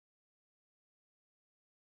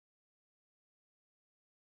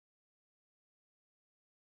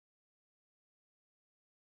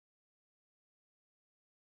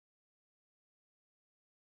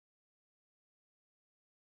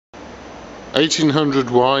1800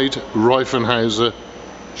 wide Reifenhauser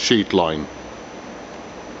sheet line.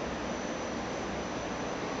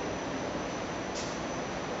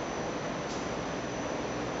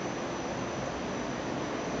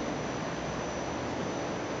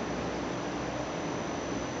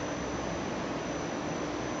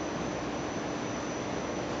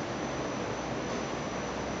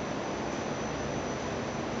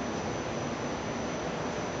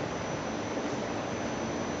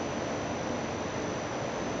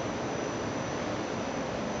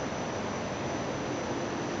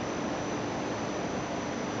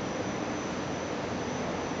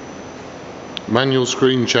 Manual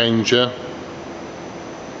screen changer,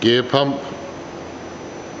 gear pump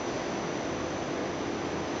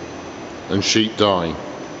and sheet die.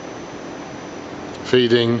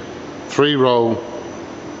 Feeding 3-roll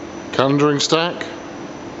calendaring stack,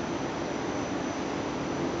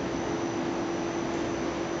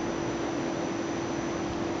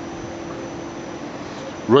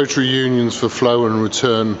 rotary unions for flow and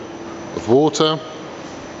return of water,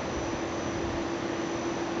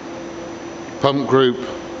 pump group,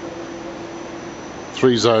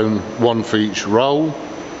 3-zone, 1 for each roll,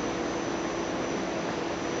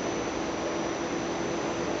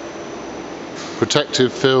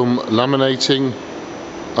 protective film laminating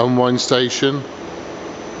unwind station,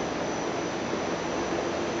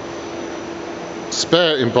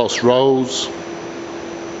 spare embossed rolls,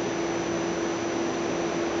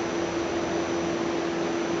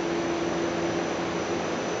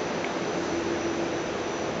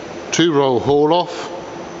 two-roll haul off,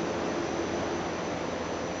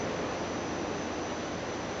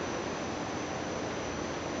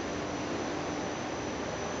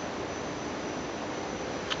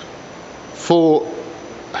 four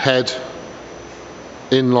head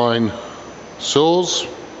inline saws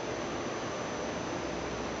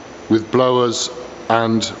with blowers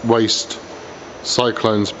and waste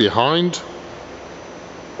cyclones behind.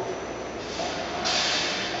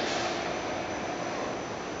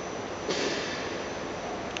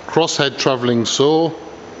 Crosshead travelling saw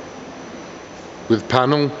with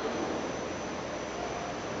panel,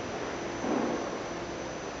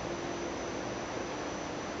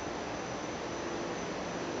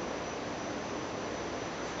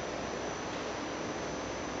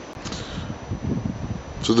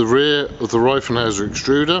 to the rear of the Reifenhauser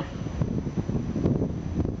extruder,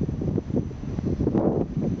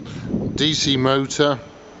 DC motor,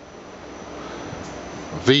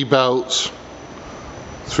 V-belts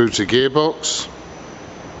through to gearbox,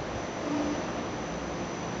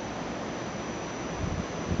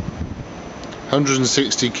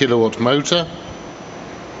 £160kW motor,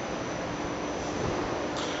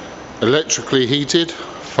 electrically heated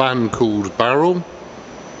fan cooled barrel,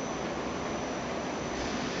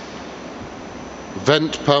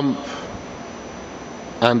 vent pump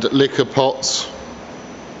and liquor pots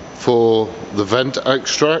for the vent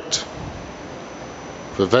extract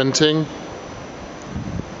for venting,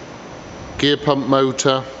 gear pump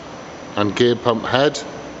motor and gear pump head,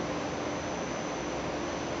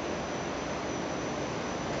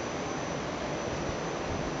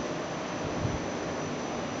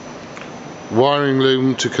 wiring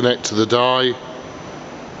loom to connect to the die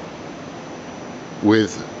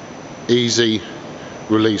with easy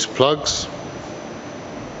release plugs,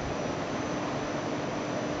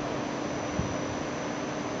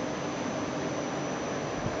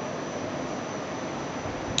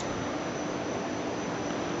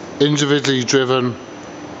 individually driven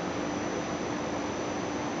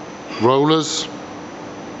rollers,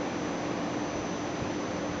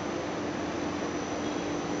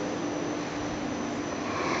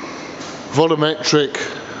 volumetric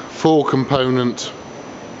 4-component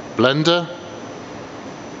blender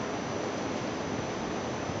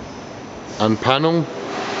and panel,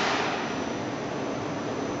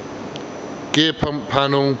 gear pump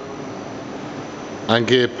panel and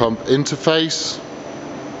gear pump interface,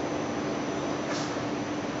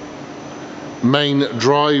 main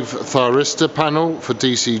drive thyristor panel for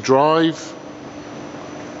DC drive,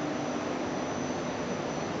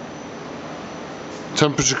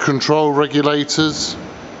 temperature control regulators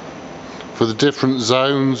for the different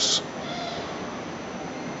zones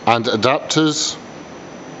and adapters,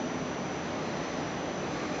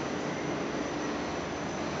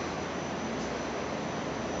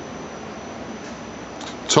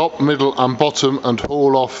 top, middle and bottom and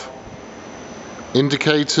haul off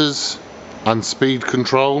indicators and speed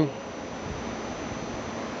control,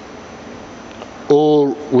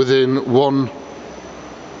 all within one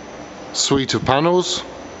suite of panels.